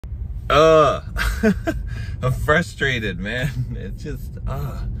I'm frustrated, man. It's just,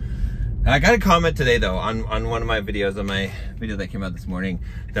 I got a comment today though on one of my videos, on my video that came out this morning,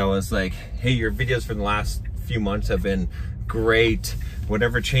 that was like, hey, your videos for the last few months have been great.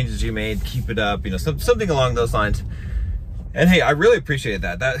 Whatever changes you made, keep it up, you know, something along those lines. And hey, I really appreciate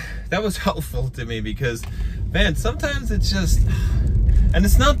that. That was helpful to me because, man, sometimes it's just, and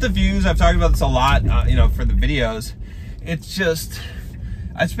it's not the views. I've talked about this a lot, you know, for the videos. It's just,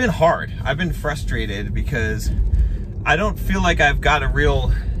 it's been hard. I've been frustrated because I don't feel like I've got a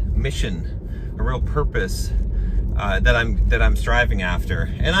real mission, a real purpose that I'm striving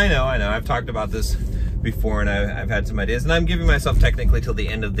after. And I know, I've talked about this before, and I've had some ideas, and I'm giving myself technically till the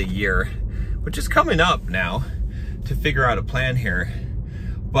end of the year, which is coming up now, to figure out a plan here.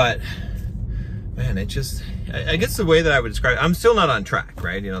 But man, it just, I guess the way that I would describe it, I'm still not on track,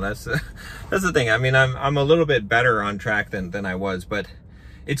 right? You know, that's the thing. I mean, I'm a little bit better on track than I was, but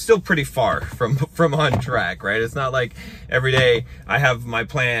it's still pretty far from on track, right? It's not like every day I have my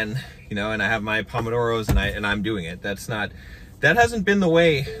plan, you know, and I have my Pomodoros and I'm doing it. That hasn't been the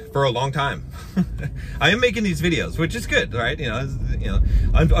way for a long time. I am making these videos, which is good, right? You know,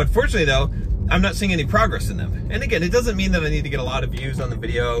 unfortunately though, I'm not seeing any progress in them. And again, it doesn't mean that I need to get a lot of views on the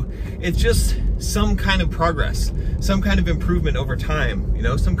video. It's just some kind of progress, some kind of improvement over time, you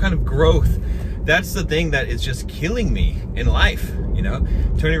know, some kind of growth. That's the thing that is just killing me in life, you know?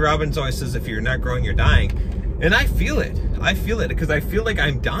 Tony Robbins always says, if you're not growing, you're dying. And I feel it because I feel like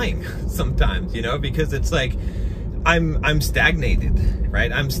I'm dying sometimes, you know, because it's like, I'm stagnated,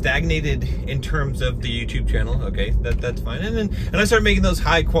 right? I'm stagnated in terms of the YouTube channel. Okay, that's fine. And I started making those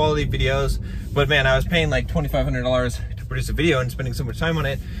high quality videos, but man, I was paying like $2,500 to produce a video and spending so much time on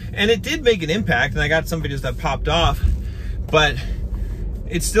it. And it did make an impact, and I got some videos that popped off, but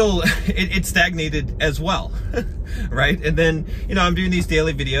it's still, it stagnated as well, right? And then, you know, I'm doing these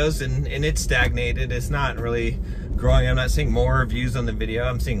daily videos and it's stagnated. It's not really growing. I'm not seeing more views on the video.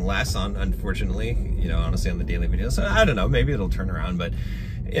 I'm seeing less on, unfortunately, you know, honestly, on the daily videos. So I don't know, maybe it'll turn around, but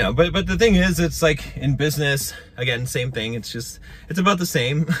you know, but the thing is, it's like in business, again, same thing. It's just, it's about the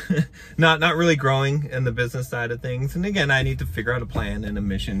same, not really growing in the business side of things. And again, I need to figure out a plan and a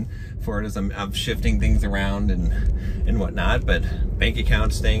mission for it as I'm shifting things around and whatnot. But bank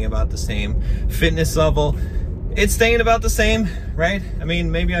account staying about the same, fitness level, it's staying about the same, right? I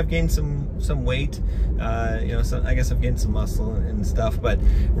mean, maybe I've gained some weight, you know, so I guess I've gained some muscle and stuff, but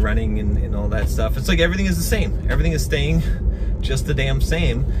running and all that stuff, it's like everything is the same. Everything is staying just the damn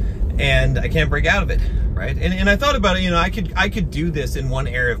same, and I can't break out of it, right? And I thought about it, you know, I could do this in one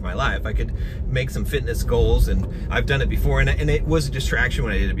area of my life. I could make some fitness goals, and I've done it before, and it was a distraction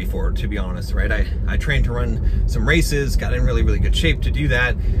when I did it before, to be honest, right? I trained to run some races, got in really good shape to do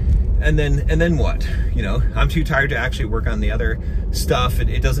that. And then what? You know, I'm too tired to actually work on the other stuff.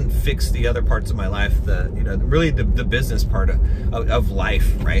 It doesn't fix the other parts of my life, you know, really the business part of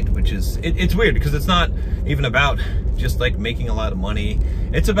life, right? Which is, it's weird because it's not even about just like making a lot of money.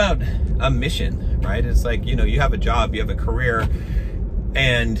 It's about a mission, right? It's like, you know, you have a job, you have a career,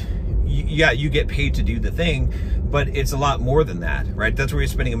 and yeah, you get paid to do the thing, but it's a lot more than that, right? That's where you're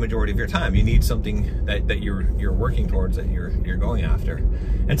spending a majority of your time. You need something that you're working towards, that you're going after.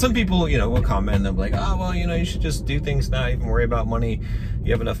 And some people, you know, will comment and they'll be like, oh, well, you know, you should just do things, not even worry about money.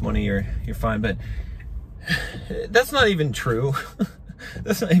 You have enough money, you're fine. But that's not even true.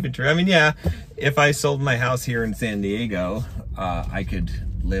 That's not even true. I mean, yeah, if I sold my house here in San Diego, I could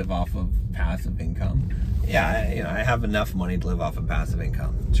live off of passive income. Yeah, you know, I have enough money to live off of passive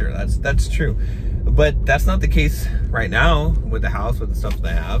income. Sure, that's true. But that's not the case right now with the house, with the stuff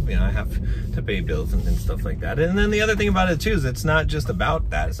that I have. You know, I have to pay bills and stuff like that. And then the other thing about it too is it's not just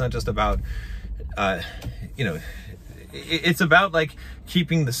about that. It's not just about, you know, it's about like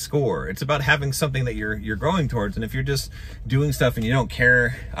keeping the score. It's about having something that you're growing towards. And if you're just doing stuff and you don't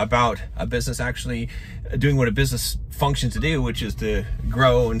care about a business actually doing what a business functions to do, which is to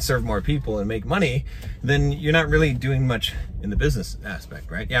grow and serve more people and make money, then you're not really doing much in the business aspect,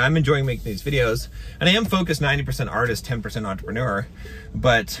 right? Yeah, I'm enjoying making these videos, and I am focused 90% artist, 10% entrepreneur,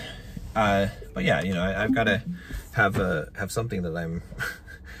 but yeah, you know, I've got to have something that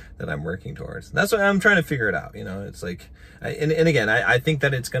I'm working towards. And that's what I'm trying to figure it out. You know, it's like, and again, I think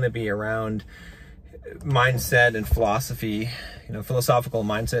that it's going to be around mindset and philosophy, you know, philosophical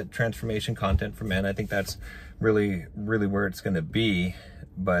mindset transformation content for men. I think that's really where it's going to be.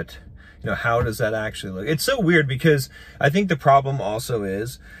 But you know, how does that actually look? It's so weird because I think the problem also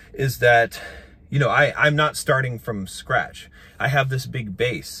is that, you know, I'm not starting from scratch. I have this big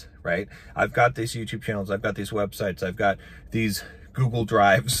base, right? I've got these YouTube channels, I've got these websites, I've got these Google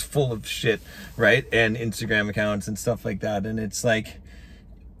Drives full of shit, right? And Instagram accounts and stuff like that. And it's like,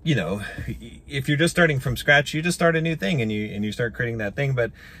 you know, if you're just starting from scratch, you just start a new thing and you start creating that thing.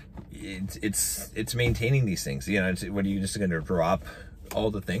 But it's maintaining these things. You know, what are you just going to drop all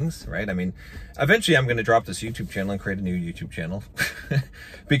the things, right? I mean, eventually I'm going to drop this YouTube channel and create a new YouTube channel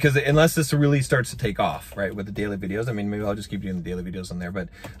because unless this really starts to take off, right, with the daily videos, I mean, maybe I'll just keep doing the daily videos on there, but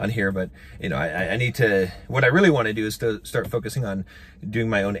on here, but you know, I need to, what I really want to do is to start focusing on doing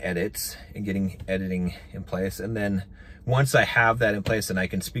my own edits and getting editing in place. And then once I have that in place and I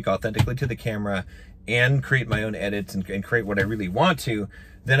can speak authentically to the camera and create my own edits and create what I really want to,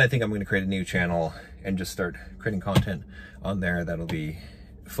 then I think I'm going to create a new channel and just start creating content on there that'll be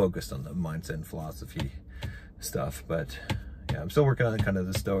focused on the mindset and philosophy stuff. But yeah, I'm still working on kind of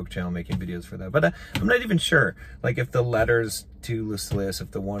the Stoic channel, making videos for that. But I'm not even sure, like, if the letters to Lucilius, if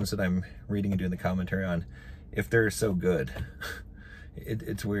the ones that I'm reading and doing the commentary on, if they're so good.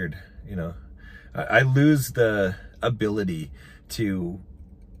 It's weird, you know. I lose the ability to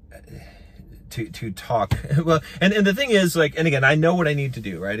talk well, and the thing is, like, and again, I know what I need to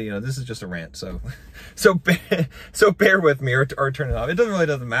do, right? You know, this is just a rant, so bear with me or turn it off. It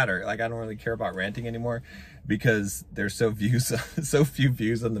doesn't matter. Like, I don't really care about ranting anymore because there's so few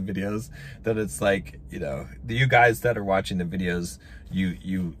views on the videos that it's like, you know, you guys that are watching the videos,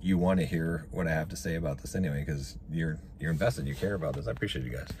 you want to hear what I have to say about this anyway, because you're invested, you care about this. I appreciate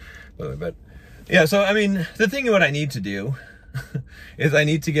you guys, but yeah. So I mean, the thing what I need to do is I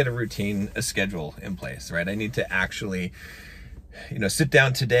need to get a routine, a schedule in place, right? I need to actually, you know, sit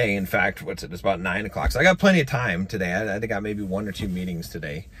down today. In fact, it's about 9 o'clock. So I got plenty of time today. I think I got maybe 1 or 2 meetings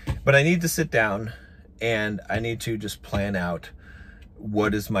today, but I need to sit down and I need to just plan out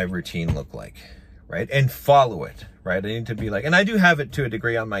what does my routine look like, right? And follow it, right? I need to be like, and I do have it to a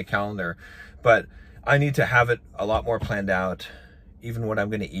degree on my calendar, but I need to have it a lot more planned out, even what I'm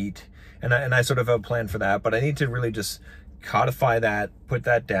going to eat. And I sort of have a plan for that, but I need to really just codify that, put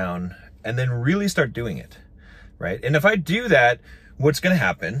that down, and then really start doing it, right? And if I do that, what's going to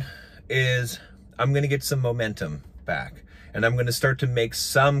happen is I'm going to get some momentum back, and I'm going to start to make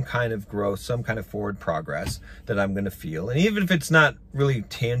some kind of growth, some kind of forward progress that I'm going to feel. And even if it's not really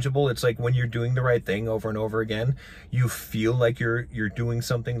tangible, it's like when you're doing the right thing over and over again, you feel like you're doing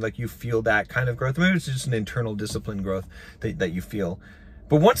something, like you feel that kind of growth. Maybe it's just an internal discipline growth that you feel.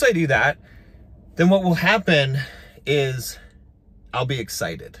 But once I do that, then what will happen is I'll be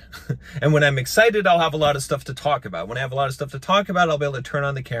excited. And when I'm excited, I'll have a lot of stuff to talk about. When I have a lot of stuff to talk about, I'll be able to turn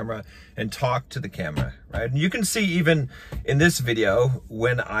on the camera and talk to the camera, right? And you can see even in this video,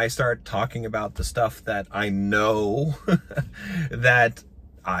 when I start talking about the stuff that I know that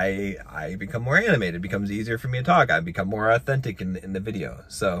I become more animated, it becomes easier for me to talk. I become more authentic in the video.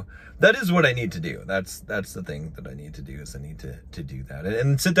 So that is what I need to do. That's the thing that I need to do, is I need to do that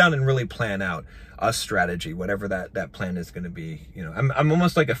and sit down and really plan out a strategy, whatever that plan is going to be. You know, I'm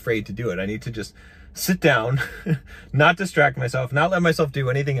almost like afraid to do it. I need to just sit down, not distract myself, not let myself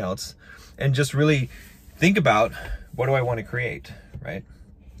do anything else, and just really think about, what do I want to create, right?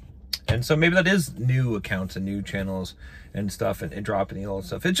 And so maybe that is new accounts and new channels and stuff, and dropping the old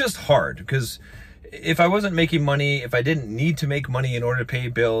stuff. It's just hard because if I wasn't making money, if I didn't need to make money in order to pay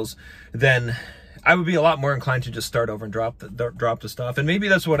bills, then I would be a lot more inclined to just start over and drop the stuff. And maybe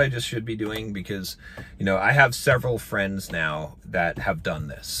that's what I just should be doing, because, you know, I have several friends now that have done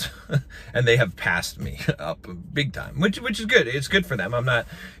this and they have passed me up big time, which is good. It's good for them. I'm not,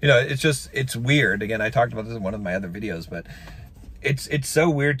 you know, it's weird. Again, I talked about this in one of my other videos, but it's so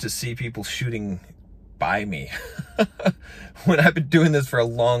weird to see people shooting by me when I've been doing this for a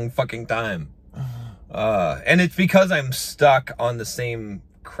long fucking time. And it's because I'm stuck on the same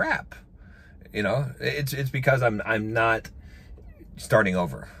crap, you know. It's because I'm not starting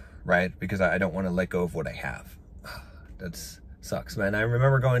over, right? Because I don't want to let go of what I have. That sucks, man. I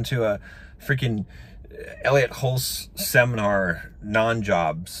remember going to a freaking Elliot Hulse seminar,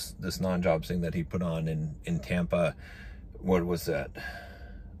 this non-jobs thing that he put on in Tampa. What was that?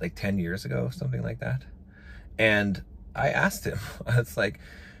 Like 10 years ago, something like that. And I asked him, I was like,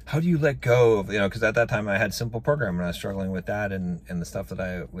 how do you let go of, you know, because at that time I had Simple Program and I was struggling with that and the stuff that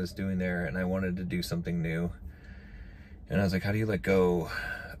I was doing there, and I wanted to do something new. And I was like, how do you let go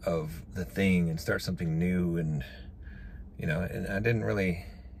of the thing and start something new? And, you know, and I didn't really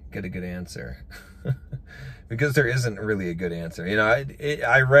get a good answer because there isn't really a good answer. You know,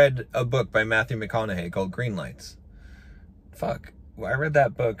 I read a book by Matthew McConaughey called Green Lights. Fuck. Well, I read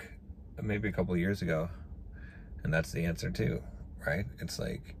that book maybe a couple of years ago, and that's the answer too, right? It's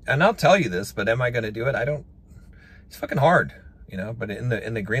like, and I'll tell you this, but am I going to do it? I don't. It's fucking hard, you know. But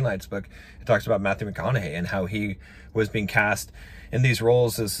in the Green Lights book, it talks about Matthew McConaughey and how he was being cast in these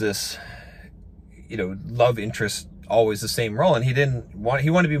roles as this, you know, love interest always the same role, and he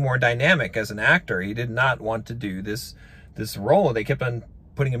wanted to be more dynamic as an actor. He did not want to do this role. They kept on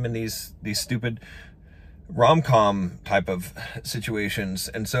putting him in these stupid rom-com type of situations.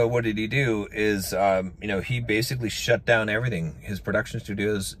 And so what did he do is, you know, he basically shut down everything, his production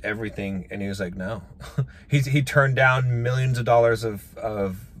studios, everything. And he was like, no. he turned down millions of dollars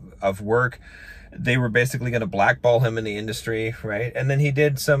of work. They were basically going to blackball him in the industry, right? And then he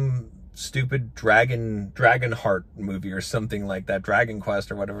did some stupid Dragon Heart movie or something like that, Dragon Quest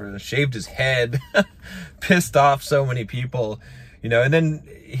or whatever, shaved his head, pissed off so many people, you know. And then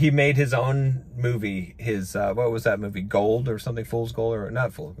he made his own movie, his what was that movie, Gold or something, Fool's Gold, or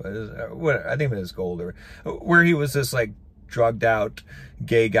not Fool's, but I think it was Gold, or where he was this like drugged out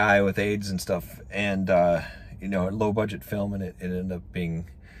gay guy with AIDS and stuff, and you know, a low budget film, and it ended up being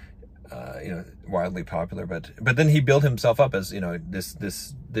you know, wildly popular. But then he built himself up as, you know,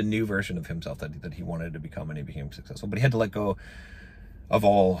 the new version of himself that he wanted to become, and he became successful. But he had to let go of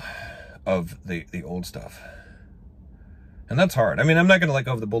all of the old stuff. And that's hard. I mean, I'm not going to let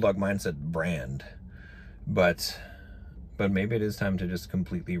go of the Bulldog Mindset brand, but maybe it is time to just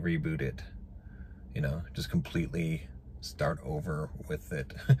completely reboot it, you know, just completely start over with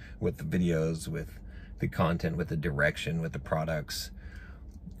it, with the videos, with the content, with the direction, with the products,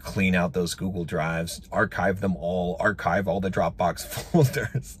 clean out those Google Drives, archive them all, archive all the Dropbox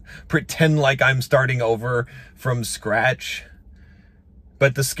folders, pretend like I'm starting over from scratch.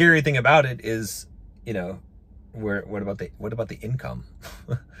 But the scary thing about it is, you know, what about the income?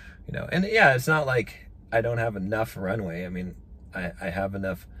 You know, and yeah, it's not like I don't have enough runway. I mean, I have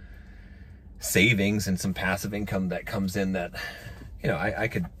enough savings and some passive income that comes in that, you know, I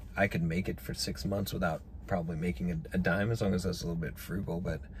could make it for 6 months without probably making a dime, as long as that's a little bit frugal.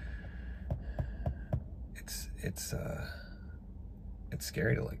 But it's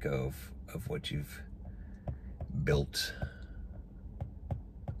scary to let go of what you've built.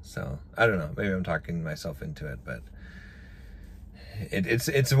 So I don't know, maybe I'm talking myself into it, but it's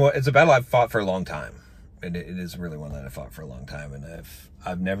a battle I've fought for a long time. It is really one that I fought for a long time, and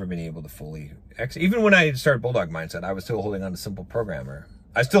I've never been able to fully even when I started Bulldog Mindset, I was still holding on to Simple Programmer.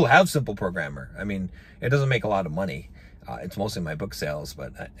 I still have Simple Programmer. I mean, it doesn't make a lot of money. It's mostly my book sales,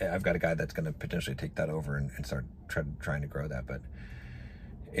 but I've got a guy that's going to potentially take that over and start trying to grow that. But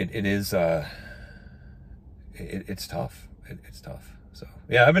it's tough. It's tough. So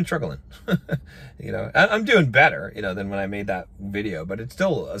yeah, I've been struggling. You know, I'm doing better, you know, than when I made that video, but it's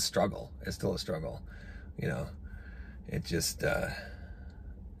still a struggle. It's still a struggle. You know, it just,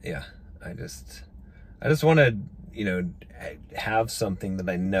 yeah, I just want to, you know, have something that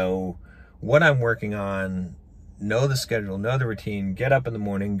I know what I'm working on, know the schedule, know the routine, get up in the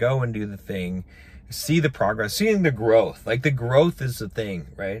morning, go and do the thing, see the progress, seeing the growth. Like, the growth is the thing,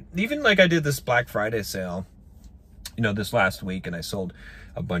 right? Even like I did this Black Friday sale, you know, this last week, and I sold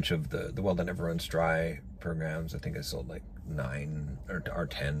a bunch of the Well That Never Runs Dry programs. I think I sold like 9 or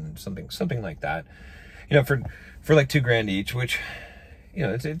 10, something like that, you know, for like $2,000 each, which, you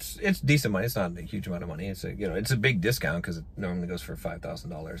know, it's decent money. It's not a huge amount of money. It's you know, it's a big discount because it normally goes for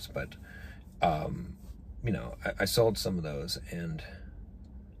 $5,000. But, you know, I sold some of those and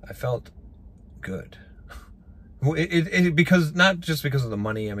I felt good. Because not just because of the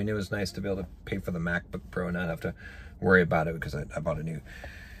money. I mean, it was nice to be able to pay for the MacBook Pro and not have to worry about it, because I bought a new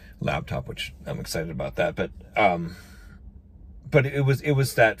laptop, which I'm excited about that. But it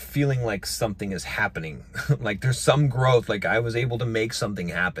was that feeling like something is happening, like there's some growth, like I was able to make something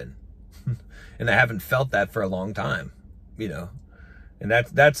happen. And I haven't felt that for a long time, you know. And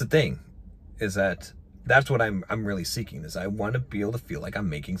that's the thing, is that's what I'm really seeking, is I want to be able to feel like I'm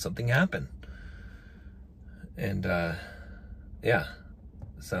making something happen. And yeah,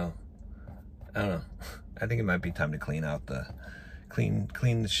 so I don't know. I think it might be time to clean out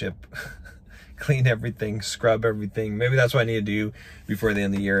clean the ship, clean everything, scrub everything. Maybe that's what I need to do before the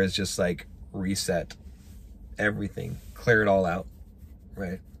end of the year, is just like reset everything, clear it all out,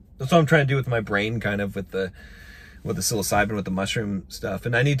 right? That's what I'm trying to do with my brain, kind of with the psilocybin, with the mushroom stuff.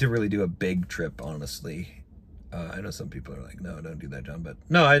 And I need to really do a big trip, honestly. I know some people are like, no, don't do that, John. But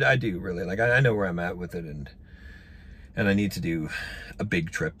no, I do really. Like, I know where I'm at with it, and I need to do a big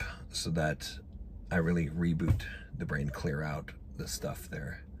trip so that I really reboot the brain, clear out the stuff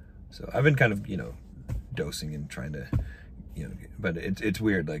there. So I've been kind of, you know, dosing and trying to, you know, but it's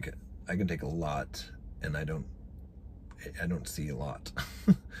weird. Like, I can take a lot and I don't see a lot.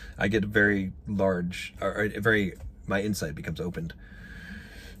 I get very large, or my insight becomes opened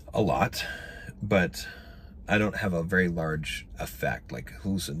a lot, but I don't have a very large effect, like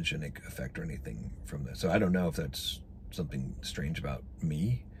hallucinogenic effect or anything from this. So I don't know if that's something strange about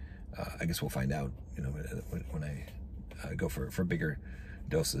me. I guess we'll find out, you know, when I go for bigger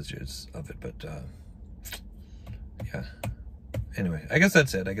dosages of it. But yeah. Anyway, I guess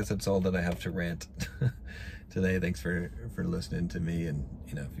that's it. I guess that's all that I have to rant today. Thanks for listening to me. And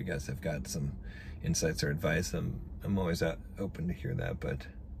you know, if you guys have got some insights or advice, I'm always open to hear that. But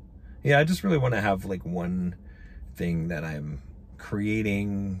yeah, I just really want to have like one thing that I'm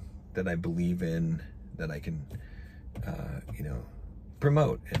creating, that I believe in, that I can you know,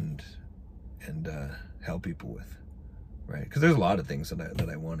 promote and help people with, right? Because there's a lot of things that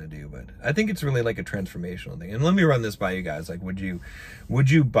I want to do, but I think it's really like a transformational thing. And let me run this by you guys. Like, would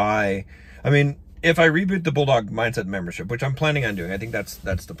you buy? I mean, if I reboot the Bulldog Mindset membership, which I'm planning on doing, I think that's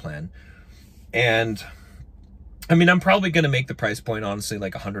the plan. And I mean, I'm probably going to make the price point, honestly,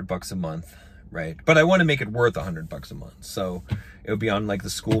 like $100 a month, right? But I want to make it worth $100 a month. So it would be on like the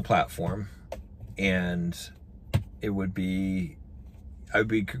school platform, and I would be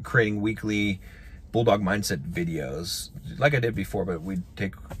creating weekly Bulldog Mindset videos like I did before, but we'd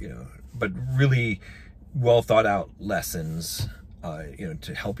take, you know, but really well thought out lessons, you know,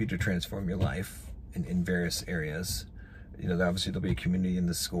 to help you to transform your life in various areas. You know, obviously there'll be a community in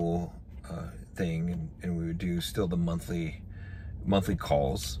the school thing, and we would do still the monthly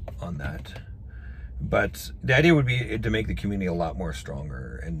calls on that. But the idea would be to make the community a lot more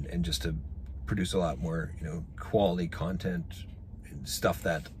stronger, and just to produce a lot more, you know, quality content, stuff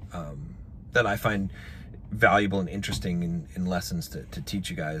that that I find valuable and interesting in lessons to teach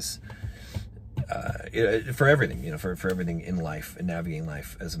you guys for everything, you know, for everything in life and navigating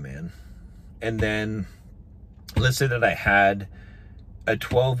life as a man. And then let's say that I had a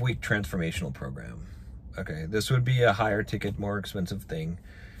 12-week transformational program. Okay, this would be a higher ticket, more expensive thing.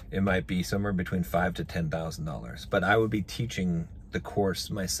 It might be somewhere between $5,000 to $10,000, but I would be teaching the course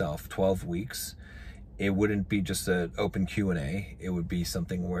myself 12 weeks. It wouldn't be just an open Q&A. It would be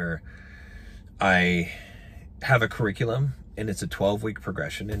something where I have a curriculum, and it's a 12-week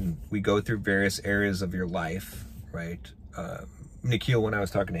progression, and we go through various areas of your life, right? Nikhil, when I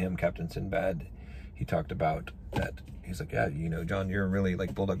was talking to him, Captain Sinbad, he talked about that. He's like, yeah, you know, John, you're really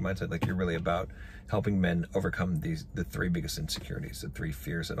like Bulldog Mindset, like you're really about helping men overcome the three biggest insecurities, the three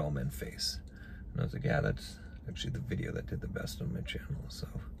fears that all men face. And I was like, yeah, that's actually the video that did the best on my channel.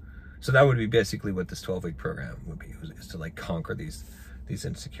 So that would be basically what this 12-week program would be, is to like conquer these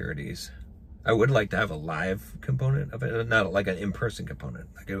insecurities. I would like to have a live component of it, not like an in-person component.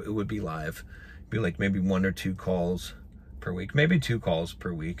 Like it would be live, be like maybe 1 or 2 calls per week, maybe 2 calls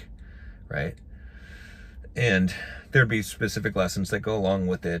per week, right? And there'd be specific lessons that go along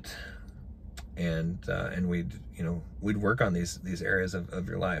with it, and we'd work on these areas of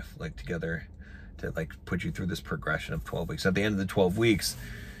your life, like together, to like put you through this progression of 12 weeks. At the end of the 12 weeks,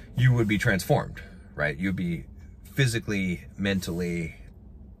 you would be transformed, right? You'd be physically, mentally,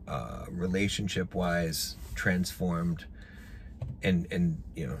 relationship-wise transformed, and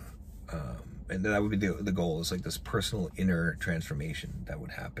you know, and that would be the goal, is like this personal inner transformation that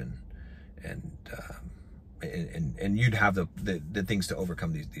would happen, and you'd have the things to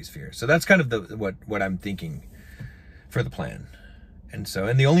overcome these fears. So that's kind of what I'm thinking for the plan. And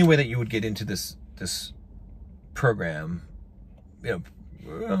the only way that you would get into this program, you know,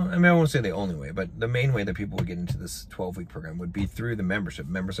 well, I mean, I won't say the only way, but the main way that people would get into this 12-week program would be through the membership.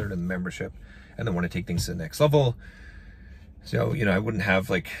 Members are in the membership, and they want to take things to the next level. So, you know, I wouldn't have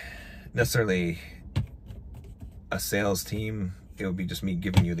like necessarily a sales team. It would be just me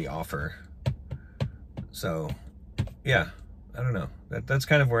giving you the offer. So yeah, I don't know. That's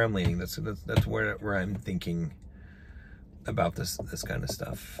kind of where I'm leaning. That's where I'm thinking about this kind of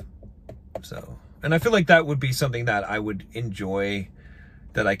stuff. So, and I feel like that would be something that I would enjoy,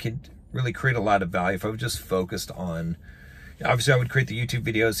 that I could really create a lot of value if I was just focused on. Obviously I would create the YouTube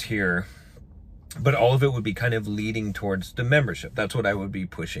videos here, but all of it would be kind of leading towards the membership. That's what I would be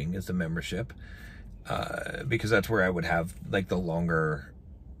pushing, is the membership, because that's where I would have like the longer,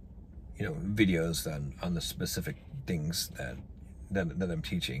 you know, videos on the specific things that I'm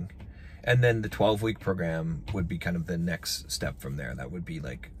teaching. And then the 12-week program would be kind of the next step from there. That would be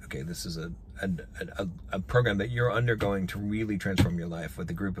like, okay, this is a program that you're undergoing to really transform your life, with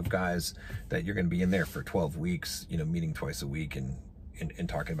a group of guys that you're going to be in there for 12 weeks, you know, meeting twice a week and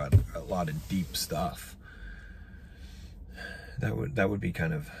talking about a lot of deep stuff. That would be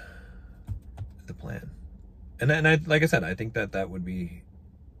kind of the plan. And I, like I said, I think that would be,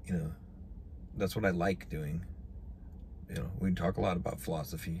 you know, that's what I like doing. You know, we talk a lot about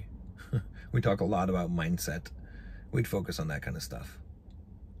philosophy. We talk a lot about mindset. We'd focus on that kind of stuff.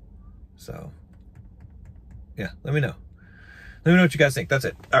 So, yeah, let me know. Let me know what you guys think. That's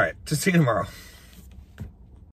it. All right, just see you tomorrow.